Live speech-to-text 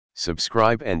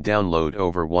Subscribe and download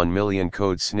over 1 million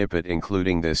code snippet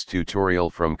including this tutorial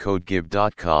from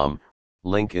codegive.com,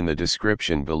 link in the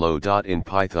description below. In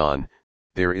Python,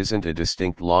 there isn't a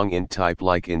distinct long int type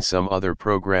like in some other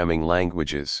programming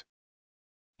languages.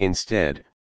 Instead,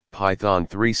 Python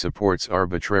 3 supports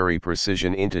arbitrary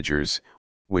precision integers,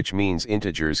 which means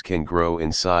integers can grow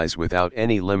in size without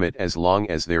any limit as long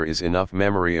as there is enough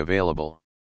memory available.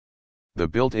 The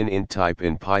built-in int type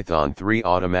in Python 3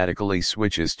 automatically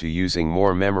switches to using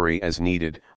more memory as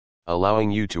needed, allowing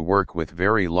you to work with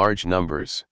very large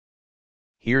numbers.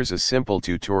 Here's a simple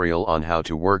tutorial on how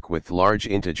to work with large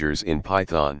integers in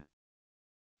Python.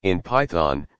 In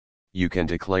Python, you can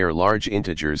declare large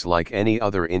integers like any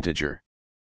other integer.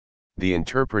 The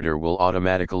interpreter will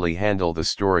automatically handle the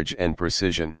storage and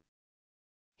precision.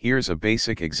 Here's a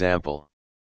basic example.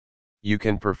 You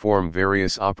can perform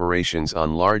various operations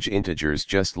on large integers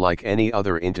just like any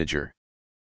other integer.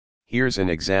 Here's an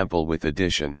example with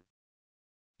addition.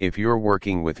 If you're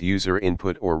working with user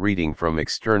input or reading from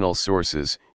external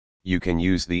sources, you can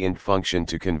use the int function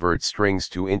to convert strings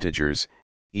to integers,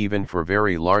 even for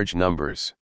very large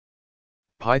numbers.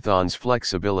 Python's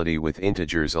flexibility with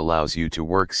integers allows you to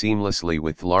work seamlessly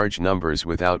with large numbers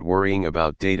without worrying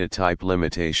about data type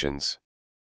limitations.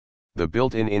 The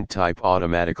built-in int type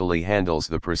automatically handles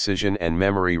the precision and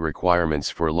memory requirements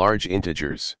for large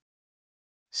integers.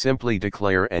 Simply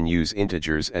declare and use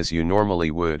integers as you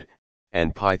normally would,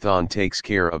 and Python takes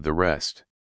care of the rest.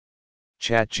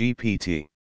 ChatGPT